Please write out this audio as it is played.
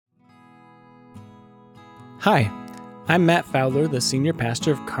Hi, I'm Matt Fowler, the senior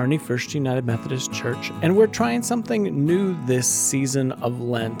pastor of Kearney First United Methodist Church, and we're trying something new this season of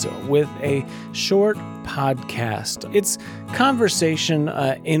Lent with a short podcast. It's conversation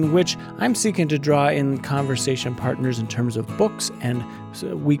in which I'm seeking to draw in conversation partners in terms of books and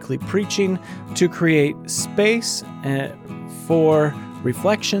weekly preaching to create space for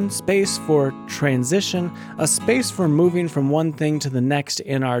reflection, space for transition, a space for moving from one thing to the next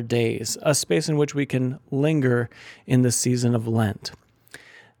in our days, a space in which we can linger in the season of Lent.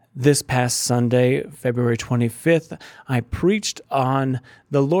 This past Sunday, February 25th, I preached on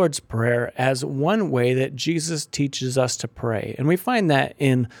the Lord's Prayer as one way that Jesus teaches us to pray. And we find that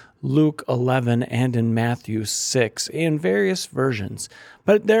in Luke 11 and in Matthew 6 in various versions.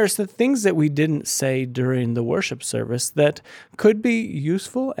 But there's the things that we didn't say during the worship service that could be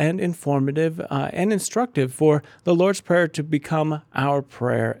useful and informative and instructive for the Lord's Prayer to become our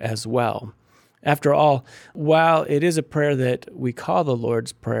prayer as well. After all, while it is a prayer that we call the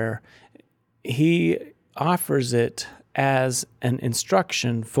Lord's Prayer, He offers it as an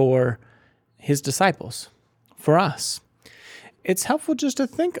instruction for His disciples, for us. It's helpful just to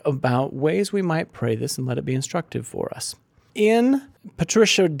think about ways we might pray this and let it be instructive for us. In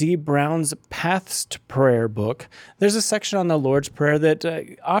Patricia D. Brown's Paths to Prayer book, there's a section on the Lord's Prayer that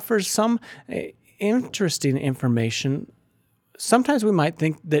offers some interesting information. Sometimes we might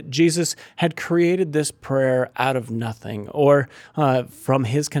think that Jesus had created this prayer out of nothing or from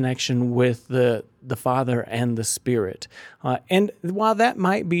his connection with the Father and the Spirit. And while that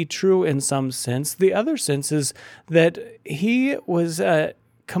might be true in some sense, the other sense is that he was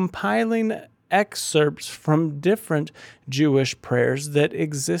compiling excerpts from different Jewish prayers that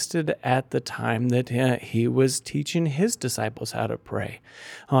existed at the time that he was teaching his disciples how to pray.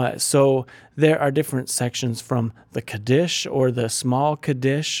 So there are different sections from the Kaddish or the small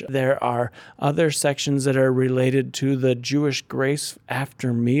Kaddish. There are other sections that are related to the Jewish grace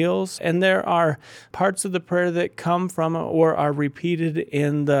after meals. And there are parts of the prayer that come from or are repeated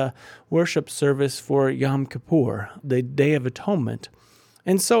in the worship service for Yom Kippur, the Day of Atonement.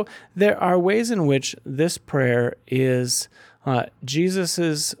 And so there are ways in which this prayer is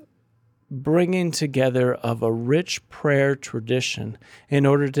Jesus' bringing together of a rich prayer tradition in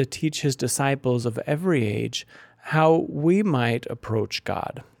order to teach his disciples of every age how we might approach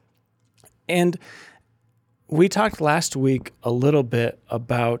God. And we talked last week a little bit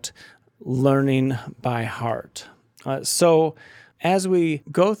about learning by heart. So as we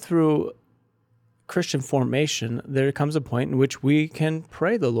go through Christian formation, there comes a point in which we can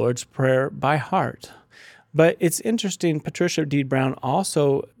pray the Lord's Prayer by heart. But it's interesting, Patricia D. Brown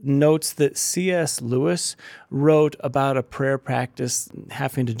also notes that C.S. Lewis wrote about a prayer practice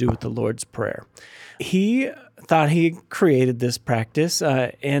having to do with the Lord's Prayer. He thought he created this practice,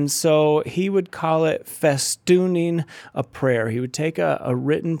 and so he would call it festooning a prayer. He would take a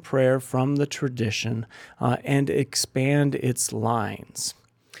written prayer from the tradition and expand its lines.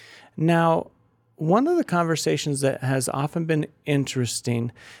 Now, one of the conversations that has often been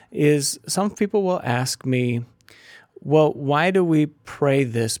interesting is some people will ask me, well, why do we pray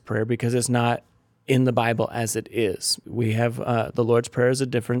this prayer? Because it's not in the Bible as it is. We have the Lord's Prayer is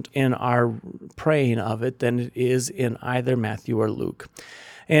different in our praying of it than it is in either Matthew or Luke.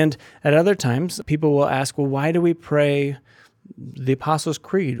 And at other times, people will ask, well, why do we pray the Apostles'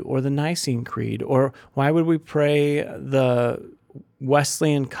 Creed or the Nicene Creed? Or why would we pray the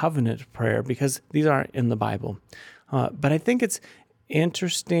Wesleyan covenant prayer, because these aren't in the Bible. But I think it's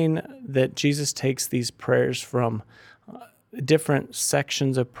interesting that Jesus takes these prayers from different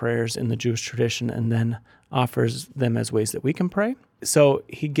sections of prayers in the Jewish tradition and then offers them as ways that we can pray. So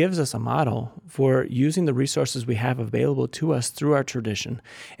he gives us a model for using the resources we have available to us through our tradition,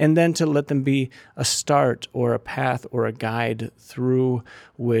 and then to let them be a start or a path or a guide through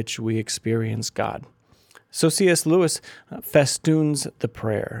which we experience God. So C.S. Lewis festoons the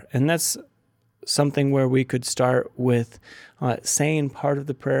prayer, and that's something where we could start with saying part of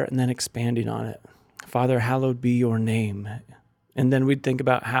the prayer and then expanding on it. Father, hallowed be your name. And then we'd think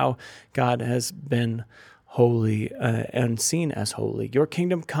about how God has been holy and seen as holy. Your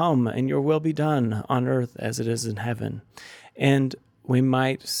kingdom come and your will be done on earth as it is in heaven. And we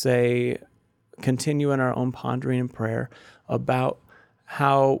might say, continue in our own pondering and prayer about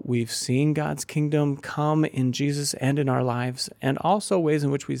how we've seen God's kingdom come in Jesus and in our lives, and also ways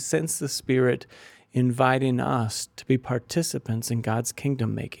in which we sense the Spirit inviting us to be participants in God's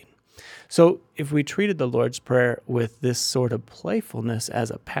kingdom making. So if we treated the Lord's Prayer with this sort of playfulness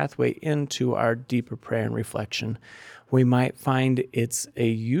as a pathway into our deeper prayer and reflection, we might find it's a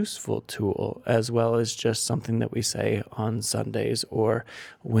useful tool as well as just something that we say on Sundays or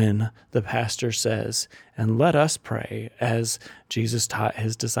when the pastor says, "And let us pray," as Jesus taught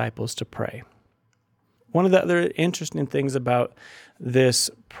his disciples to pray. One of the other interesting things about this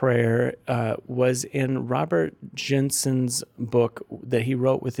prayer was in Robert Jensen's book that he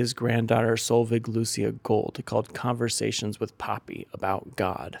wrote with his granddaughter Solveig Lucia Gold called Conversations with Poppy about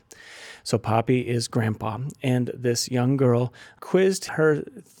God. So Poppy is grandpa, and this young girl quizzed her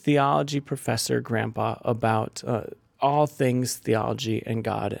theology professor grandpa about all things theology and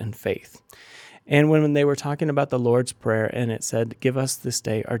God and faith. And when they were talking about the Lord's Prayer and it said, "Give us this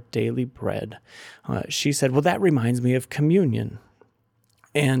day our daily bread," she said, "Well, that reminds me of communion."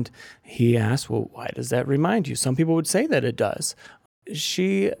 And he asked, "Well, why does that remind you?" Some people would say that it does.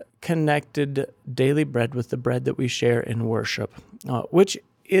 She connected daily bread with the bread that we share in worship, which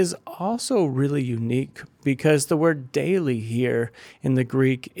is also really unique because the word daily here in the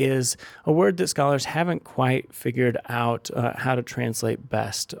Greek is a word that scholars haven't quite figured out how to translate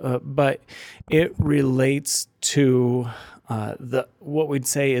best, but it relates to what we'd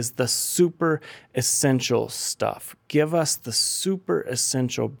say is the super essential stuff. Give us the super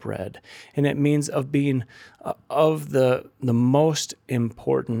essential bread. And it means of being of the most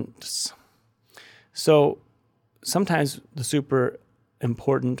importance. So sometimes the super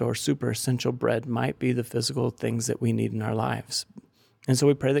important or super essential bread might be the physical things that we need in our lives. And so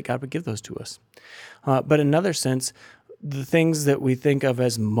we pray that God would give those to us. But in another sense, the things that we think of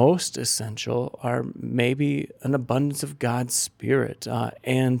as most essential are maybe an abundance of God's Spirit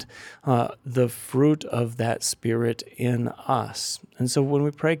and the fruit of that Spirit in us. And so when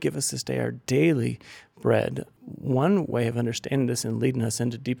we pray, "Give us this day our daily bread," one way of understanding this and leading us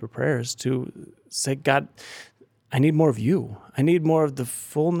into deeper prayers to say, "God, I need more of you. I need more of the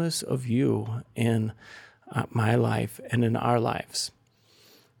fullness of you in my life and in our lives."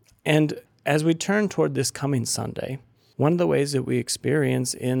 And as we turn toward this coming Sunday, one of the ways that we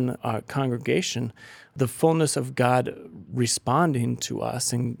experience in our congregation the fullness of God responding to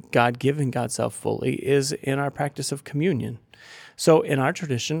us and God giving God's self fully is in our practice of communion. So in our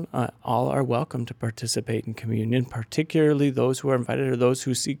tradition, all are welcome to participate in communion, particularly those who are invited or those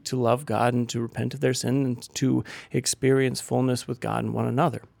who seek to love God and to repent of their sin and to experience fullness with God and one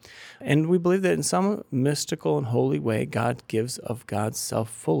another. And we believe that in some mystical and holy way, God gives of God's self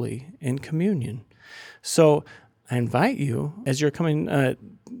fully in communion. So I invite you, as you're coming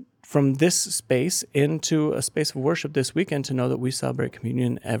from this space into a space of worship this weekend, to know that we celebrate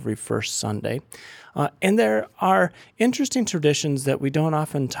communion every first Sunday. And there are interesting traditions that we don't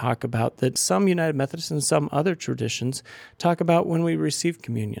often talk about that some United Methodists and some other traditions talk about when we receive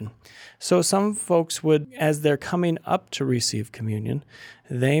communion. So some folks would, as they're coming up to receive communion,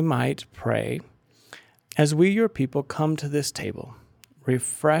 they might pray, "As we, your people, come to this table,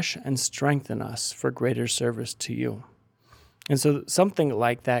 refresh and strengthen us for greater service to you." And so something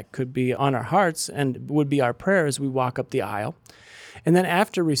like that could be on our hearts and would be our prayer as we walk up the aisle. And then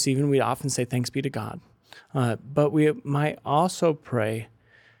after receiving, we often say, "Thanks be to God." But we might also pray,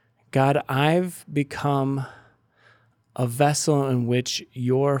 "God, I've become a vessel in which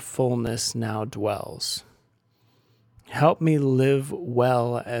your fullness now dwells. Help me live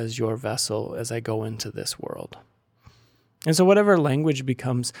well as your vessel as I go into this world." And so whatever language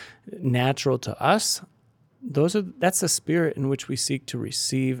becomes natural to us, that's the spirit in which we seek to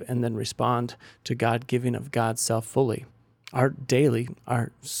receive and then respond to God giving of God's self fully, our daily,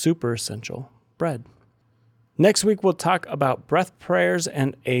 our super essential bread. Next week, we'll talk about breath prayers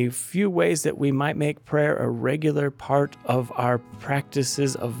and a few ways that we might make prayer a regular part of our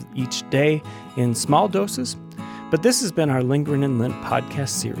practices of each day in small doses. But this has been our Lingering in Lent podcast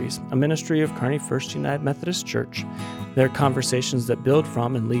series, a ministry of Kearney First United Methodist Church. There are conversations that build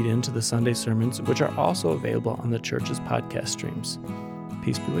from and lead into the Sunday sermons, which are also available on the church's podcast streams.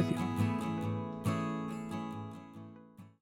 Peace be with you.